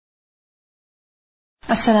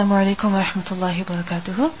Assalamu alaikum wa rahmatullahi wa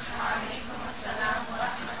barakatuh.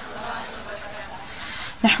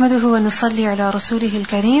 نحمده ونصلي على رسوله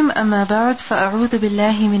الكريم أما بعد فأعوذ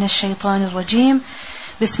بالله من الشيطان الرجيم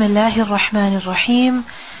بسم الله الرحمن الرحيم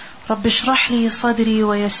رب اشرح لي صدري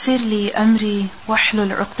ويسر لي أمري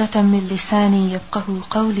واحلل عقدة من لساني يفقه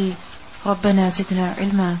قولي ربنا زدنا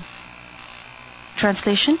علما.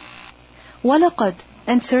 Translation. وَلَقَدْ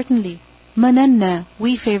and certainly مَنَنَّا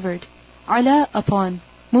we favored ala upon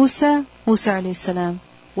Musa alayhi salam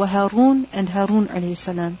wa Harun and Harun alayhi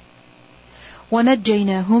salam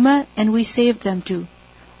وَنَجَّيْنَاهُمَا and we saved them too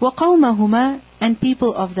وَقَوْمَهُمَا and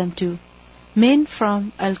people of them too min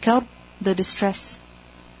from al-karb the distress,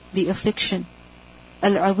 the affliction,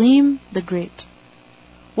 al-azim the great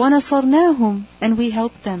وَنَصَرْنَاهُمْ and we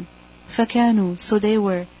helped them فَكَانُوا so they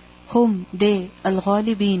were hum they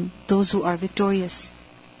al-ghalibin those who are victorious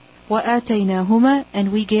وَآتَيْنَاهُمَا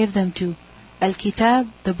and we gave them to al-kitab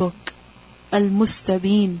the book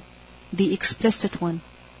al-mustabin the explicit one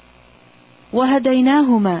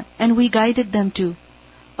وَهَدَيْنَاهُمَا and we guided them to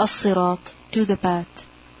as-sirat to the path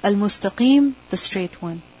al-mustaqim the straight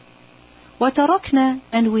one وَتَرَكْنَا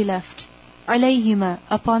and we left عَلَيْهِمَا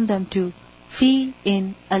upon them too fi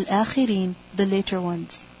in al-akhirin the later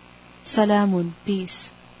ones salamun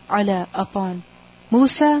peace ala upon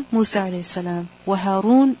Musa alayhi salam wa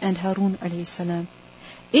Harun and Harun alayhi salam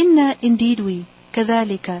inna indeed we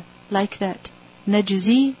كذلك like that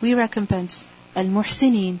najzi we recompense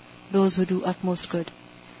al-muhsinin those who do utmost good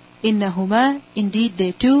innahuma indeed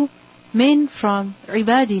they too min from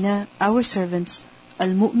ibadina our servants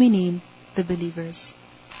al-mu'minin the believers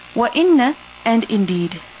Wa inna and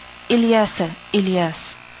indeed Ilyas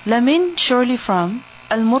lamin surely from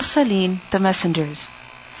al-mursalin the messengers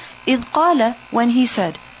إذ قال when he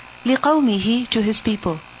said لقومه to his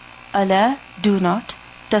people ألا do not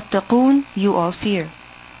تتقون you all fear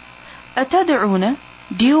أتدعون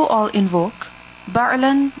do you all invoke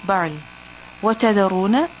بعلا بعل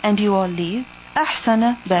وتذرون and you all leave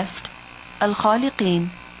أحسن best الخالقين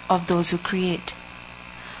of those who create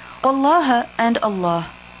والله and Allah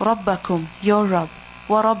ربكم your Rabb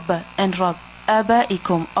ورب and Rabb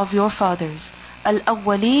آبائكم of your fathers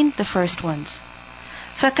الأولين the first ones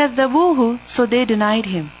فَكَذَّبُوهُ so they denied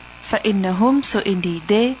him فَإِنَّهُمْ so indeed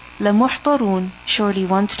they لَمُحْضَرُونَ surely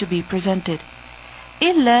ones to be presented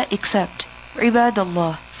إِلَّا except عِبَادَ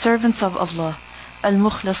اللَّهِ servants of Allah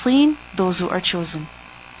الْمُخْلَصِينَ those who are chosen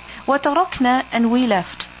وَتَرَكْنَا and we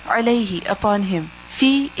left عَلَيْهِ upon him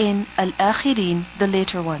في in الْآخِرِينَ the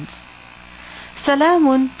later ones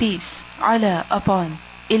سَلَامٌ peace على upon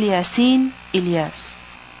إِلْيَاسِينَ Ilyas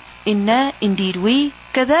إِنَّا indeed we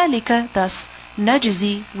كَذَلِكَ thus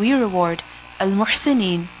Najzi we reward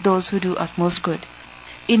al-muhsinin those who do utmost good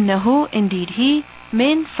innahu indeed he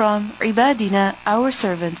min from ibadina our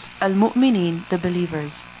servants al-mu'minin the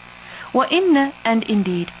believers wa inna and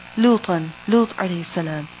indeed Lut alayhi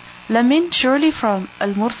salam lamin surely from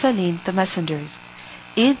al-mursalin the messengers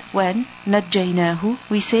id when najjaynahu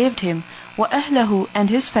we saved him wa ahlahu and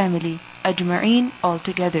his family ajma'in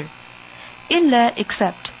altogether illa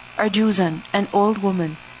except arjuzan an old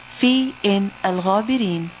woman fi in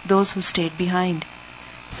al-ghabirin those who stayed behind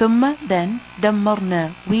thumma then dammarna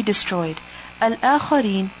we destroyed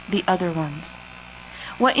al-akharin the other ones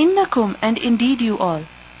wa innakum and indeed you all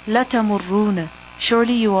latamurruna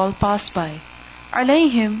surely you all pass by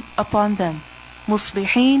alayhim upon them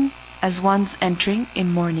musbihin as ones entering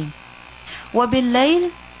in morning wa bil-layl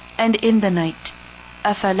and in the night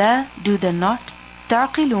afala do they not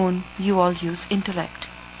taqilun you all use intellect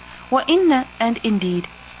wa inna and indeed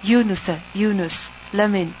Yunus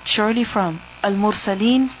lamin surely from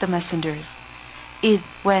al-mursalin the messengers id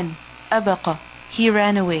when abaqa he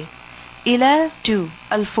ran away ila to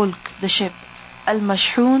al-fulk the ship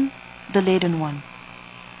al-mashhun the laden one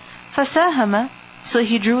fasahama so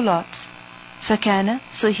he drew lots fakana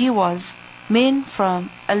so he was min from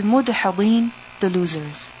al-mudhadin the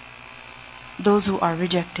losers those who are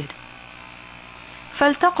rejected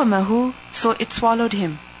faltaqamahu so it swallowed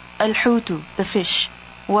him al-hutu the fish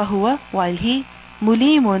وهو while he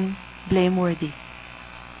mulimun blameworthy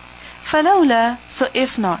فلولا so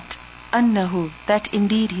if not أنه that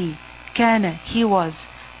indeed he كان he was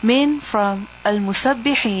min from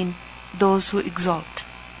al-musabbihin those who exalt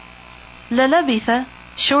للبث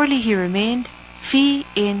surely he remained fi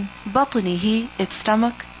in batnihi its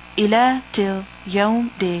stomach إلى till يوم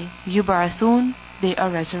day يبعثون they are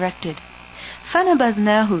resurrected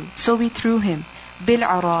فنبذناه so we threw him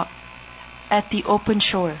بالعراء at the open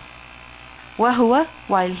shore وهو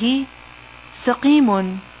while he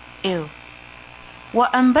سقيم ill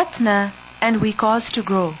وأنبتنا and we caused to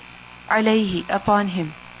grow عليه upon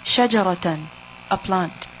him, شجرة a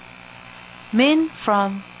plant, min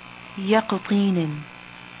from يقطين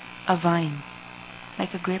a vine,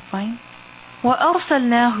 like a grapevine.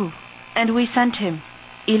 وأرسلناه and we sent him,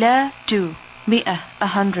 إلى to, مئة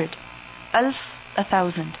 100, ألف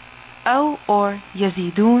 1,000, أو or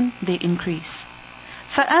يزيدون they increase.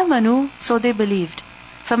 فآمنوا so they believed,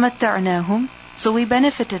 فمتعناهم so we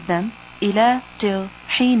benefited them, إلى till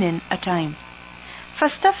حين a time.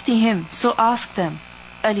 فاستفتهم so ask them,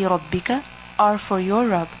 ألربك are for your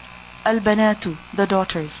Rabb, البنات the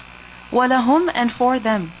daughters, ولهم and for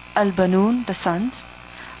them, البنون the sons,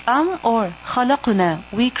 or خلقنا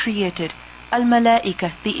we created,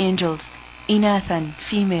 الملائكة the angels, إناثا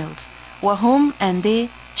females, وهم and they,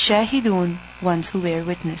 شاهدون ones who bear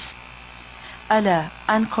witness. ألا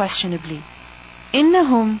unquestionably,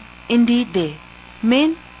 إنهم indeed they,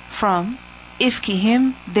 min from,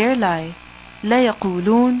 إفكهم their lie, لا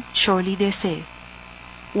يقولون surely they say,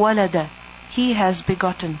 ولد he has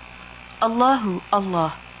begotten, Allahu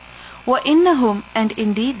Allah, وإنهم and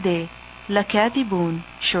indeed they, لكاذبون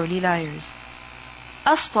surely liars.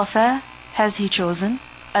 أصطفى has he chosen,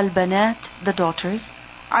 البنات the daughters,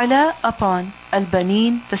 على upon,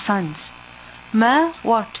 البنين the sons. ما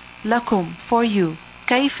what, لكم for you,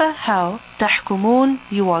 كيف how, تحكمون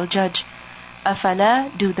you all judge,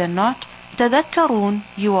 أفلا do they not, تذكرون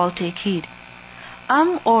you all take heed.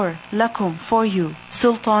 Or لكم for you,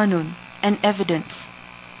 سلطان an evidence,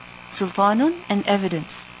 سلطان an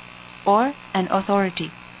evidence, or an authority.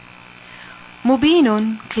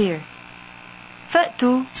 مبين clear.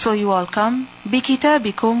 فأتوا so you all come,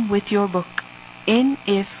 بكتابكم with your book, in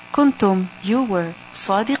if kuntum you were,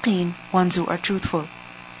 صادقين ones who are truthful.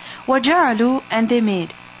 وجعلوا and they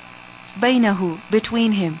made, بينه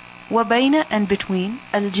between him, وبين and between,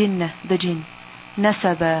 الجنة the jinn,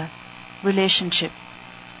 نسبا relationship.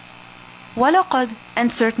 وَلَقَدْ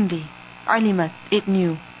and certainly, عَلِمَتْ it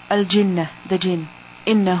knew, الْجِنَّةِ the jinn,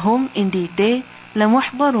 إِنَّهُمْ indeed they,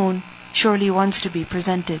 لَمُحْضَرُونَ surely ones to be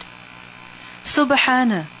presented.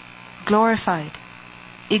 Subhana glorified,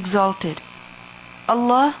 exalted.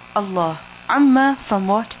 Allah, Allah, amma from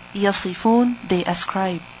what, يَصِفُون they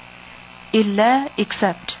ascribe. إِلَّا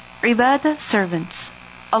except, عِبَادَ servants,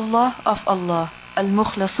 Allah of Allah,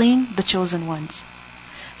 al-mukhlasin the chosen ones.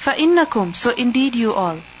 فَإِنَّكُمْ so indeed you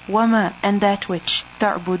all, وَمَا and that which,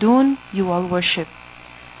 تَعْبُدُونَ you all worship.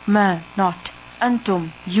 مَا not,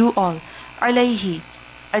 أَنْتُمْ you all, عَلَيْهِ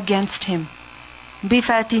against him.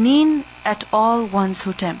 بِفَاتِنِينَ at all ones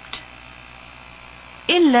who tempt.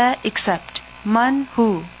 إِلَّا except, man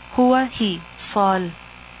who, huwa he, صال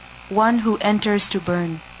one who enters to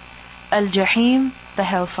burn. Al-Jahim the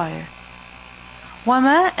hellfire.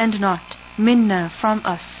 وَمَا and not, minna from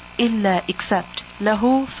us, إِلَّا except,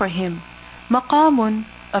 lahu for him, مقام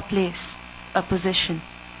a place, a position,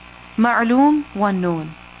 معلوم one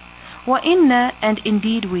known. وَإِنَّا and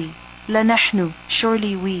indeed we, لَنَحْنُ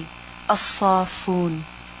surely we, الصَّافُونَ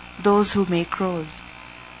those who make crows.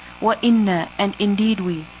 وَإِنَّا and indeed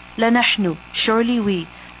we, لَنَحْنُ surely we,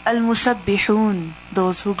 الْمُسَبِّحُونَ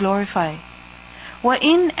those who glorify.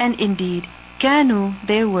 وَإِنْ and indeed, كانوا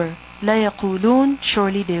they were, لَيَقُولُونَ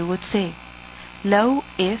surely they would say, لو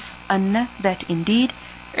if, أن that indeed,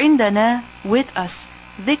 عندنا with us,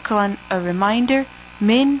 ذكرًا a reminder,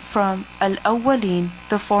 min from, الأولين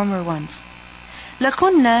the former ones.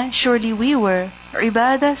 لكنا surely we were,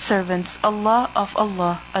 عبادة servants, Allah of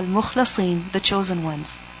Allah, المخلصين the chosen ones.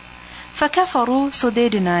 فكفروا so they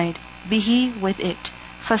denied, به with it,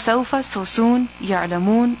 فسوف so soon,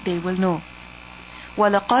 يعلمون they will know.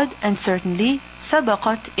 وَلَقَدْ and certainly,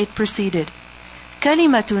 سبقت it preceded,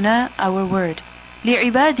 كلمتنا our word,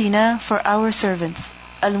 لعبادنا for our servants,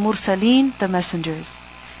 المرسلين the messengers,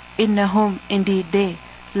 إنهم indeed they,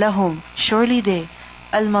 لهم surely they,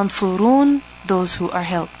 المنصورون those who are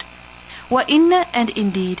helped. وإن and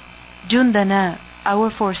indeed, جندنا our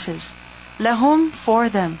forces, لهم for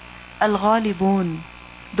them, الغالبون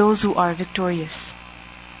those who are victorious.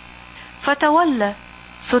 فتولى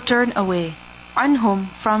so turn away, عنهم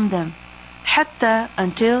from them, حتى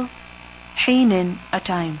until, حين a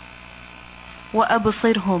time.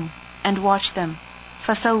 وأبصرهم and watch them,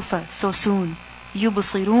 فسوف so soon,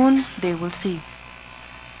 يبصرون they will see.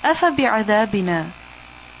 أفبعذابنا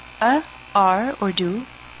are or do,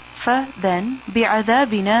 then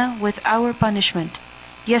بعذابنا with our punishment,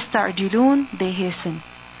 يستعجلون they hasten.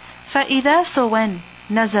 فإذا so when,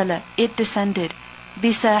 نزل it descended,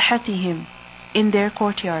 بساحتهم in their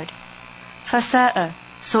courtyard. فساء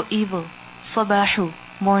so evil, صباح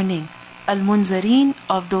morning, المنذرين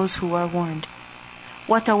of those who are warned.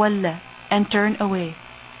 وتولى and turn away,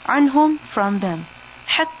 عنهم from them,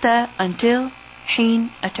 حتى until حين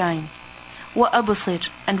a time. وأبصر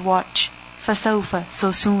and watch. فسوف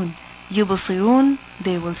so soon. يبصرون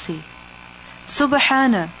they will see.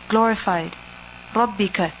 سبحانه glorified.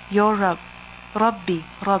 ربك your Rabb. Rabbi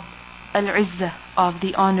Rabb. Al-Izzah of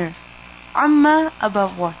the honor. Amma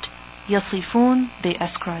above what. يصفون they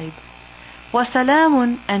ascribe.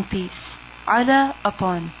 وسلام and peace. على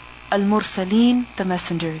upon. Al-Mursaleen the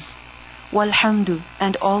messengers. Walhamdu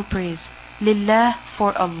and all praise. Lillah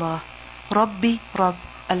for Allah. Rabbi Rabb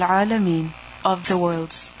Al-Alameen of the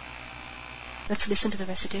worlds. Let's listen to the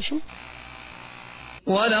recitation.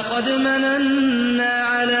 وَلَقَدْ مَنَنَّا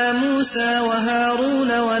عَلَى مُوسَى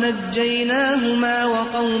وَهَارُونَ وَنَجَّيْنَاهُمَا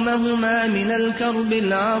وَقَوْمَهُمَا مِنَ الْكَرْبِ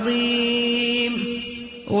الْعَظِيمِ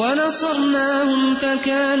وَنَصَرْنَاهُمْ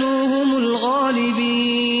فَكَانُوا هُمُ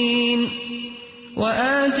الْغَالِبِينَ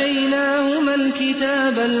وَآتَيْنَاهُمَا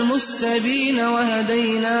الْكِتَابَ الْمُسْتَبِينَ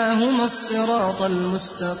وَهَدَيْنَاهُمَا الصِّرَاطَ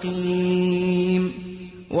الْمُسْتَقِيمَ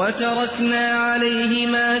وَتَرَكْنَا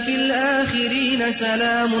عَلَيْهِمَا فِي الْآخِرِينَ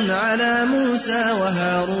سَلَامٌ عَلَى مُوسَى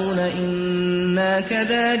وَهَارُونَ إِنَّا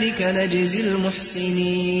كَذَلِكَ نَجْزِي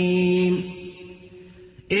الْمُحْسِنِينَ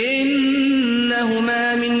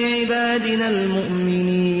إِنَّهُمَا مِنْ عِبَادِنَا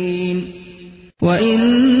الْمُؤْمِنِينَ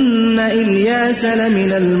وَإِنَّ إِلْيَاسَ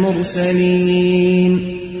لَمِنَ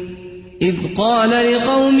الْمُرْسَلِينَ إِذْ قَالَ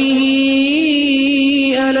لِقَوْمِهِ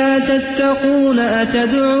أَلَا تَتَّقُونَ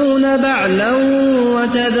أَتَدْعُونَ بَعْلًا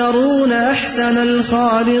وَتَذَرُونَ أَحْسَنَ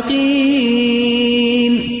الْخَالِقِينَ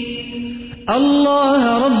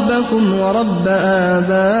اللَّهَ رَبَّكُمْ وَرَبَّ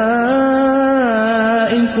آبَائِكُمُ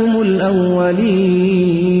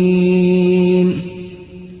الْأَوَّلِينَ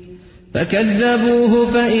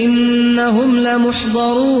فَكَذَّبُوهُ فَإِنَّهُمْ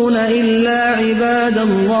لَمُحْضَرُونَ إِلَّا عِبَادَ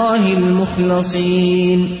اللَّهِ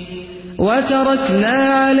الْمُخْلَصِينَ وَتَرَكْنَا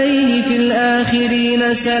عَلَيْهِ فِي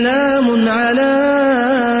الْآخِرِينَ سَلَامٌ عَلَى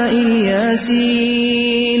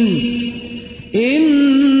الْيَاسِينَ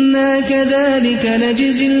إِنَّا كَذَلِكَ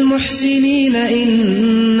نَجْزِي الْمُحْسِنِينَ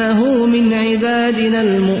إِنَّهُ مِنْ عِبَادِنَا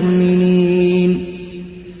الْمُؤْمِنِينَ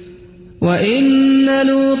وَإِنَّ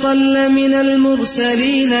لُوطًا لَمِنَ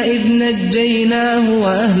الْمُرْسَلِينَ إِذْ نَجَّيْنَاهُ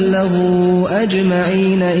وَأَهْلَهُ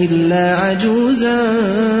أَجْمَعِينَ إِلَّا عَجُوزًا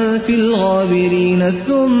فِي الْغَابِرِينَ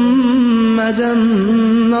ثُمَّ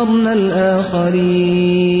دَمَّرْنَا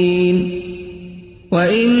الْآخَرِينَ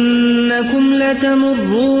وَإِنَّكُمْ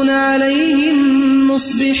لَتَمُرُّونَ عَلَيْهِمْ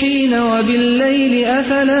مُصْبِحِينَ وَبِاللَّيْلِ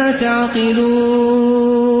أَفَلَا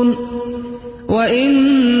تَعْقِلُونَ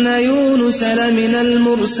وَإِنَّ يُونُسَ لَمِنَ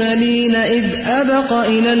الْمُرْسَلِينَ إِذْ أَبَقَ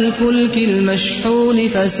إِلَى الْفُلْكِ الْمَشْحُونِ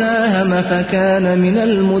فَسَاهَمَ فَكَانَ مِنَ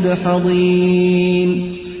الْمُدْحَضِينَ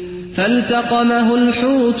فَالْتَقَمَهُ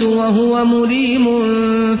الْحُوتُ وَهُوَ مُلِيمٌ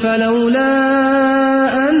فَلَوْلَا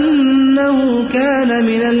أَنَّهُ كَانَ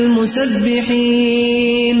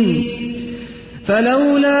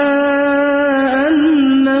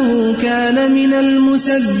مِنَ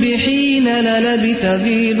الْمُسَبِّحِينَ لَلَبِثَ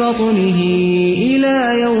فِي بَطْنِهِ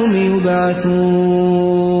إِلَى يَوْمِ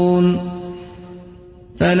يُبْعَثُونَ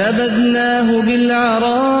فَنَبَذْنَاهُ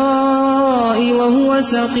بِالْعَرَاءِ وَهُوَ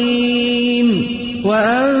سَقِيمٌ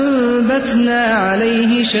وَأَنبَتْنَا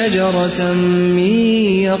عَلَيْهِ شَجَرَةً مِّن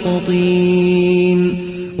يَقْطِينٍ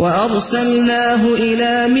وَأَرْسَلْنَاهُ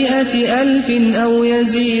إِلَى 100,000 أَوْ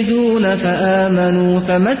يَزِيدُونَ فَآمَنُوا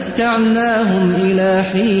فَمَتَّعْنَاهُمْ إِلَى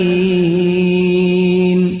حِينٍ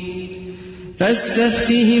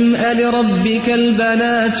فَاسْتَفْتِهِمْ أَلِرَبِّكَ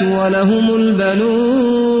الْبَنَاتُ وَلَهُمُ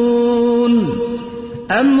الْبَنُونَ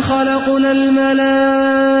أَمْ خَلَقْنَا الْمَلَائِكَةَ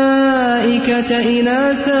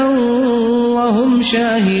إِنَاثًا وَهُمْ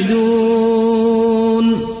شَاهِدُونَ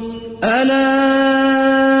أَلَا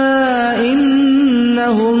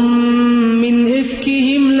إِنَّهُمْ مِنْ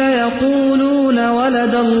إِفْكِهِمْ لَيَقُولُونَ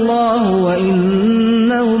وَلَدَ اللَّهُ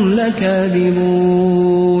وَإِنَّهُمْ لَكَاذِبُونَ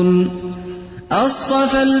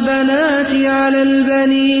أَصْطَفَى الْبَنَاتِ عَلَى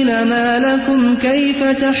الْبَنِينَ مَا لَكُمْ كَيْفَ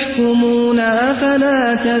تَحْكُمُونَ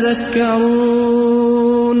أَفَلَا تَذَكَّرُونَ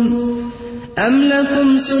أَمْ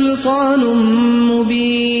لَكُمْ سُلْطَانٌ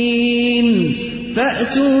مُبِينٌ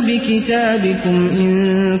فَأْتُوا بِكِتَابِكُمْ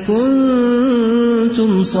إِن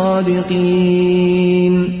كُنتُمْ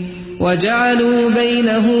صَادِقِينَ وَجَعَلُوا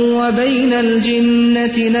بَيْنَهُ وَبَيْنَ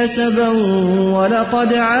الْجِنَّةِ نَسَبًا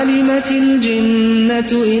وَلَقَدْ عَلِمَتِ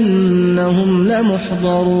الْجِنَّةُ إِنَّهُمْ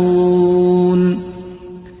لَمُحْضَرُونَ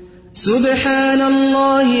سُبْحَانَ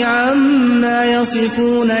اللَّهِ عَمَّا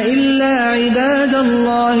يَصِفُونَ إِلَّا عِبَادَ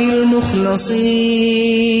اللَّهِ الْمُخْلَصِينَ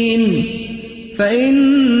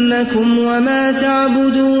فَإِنَّكُمْ وَمَا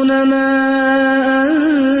تَعْبُدُونَ مَا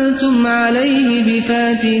أَنْتُمْ عَلَيْهِ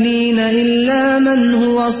بِفَاتِنِينَ إِلَّا مَنْ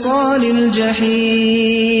هُوَ صَالِ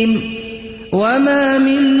الْجَحِيمِ وما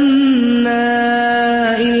منا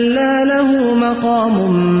إلا له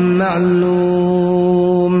مقام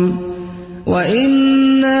معلوم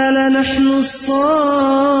وإنا لنحن الصافون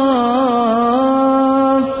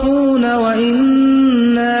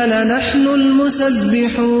وإنا لنحن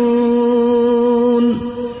المسبحون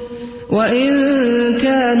وإن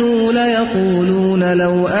كانوا ليقولون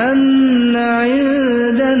لو أن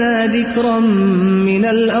عندنا ذكرا من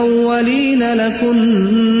الأولين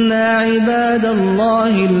لكنا عباد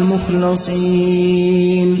الله المخلصين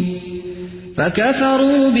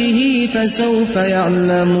فكفروا به فسوف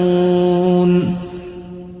يعلمون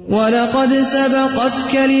ولقد سبقت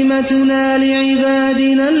كلمتنا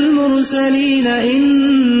لعبادنا المرسلين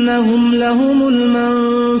إنهم لهم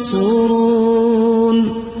المنصورون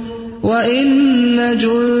وإن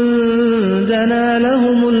جندنا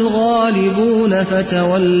لهم الغالبون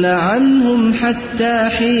فتول عنهم حتى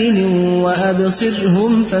حين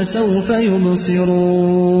وأبصرهم فسوف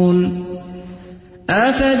يبصرون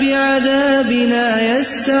أفبعذابنا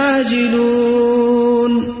يستعجلون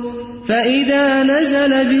فإذا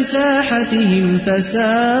نزل بساحتهم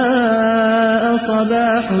فساء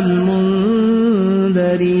صباح المنذرين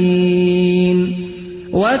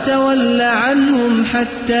وتول عنهم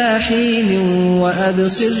حتى حين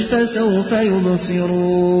وأبصر فسوف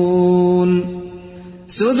يبصرون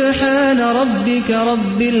سبحان ربك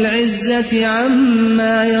رب العزة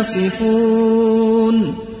عما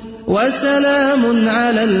يصفون وسلام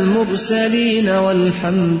على المرسلين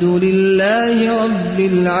والحمد لله رب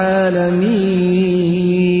العالمين.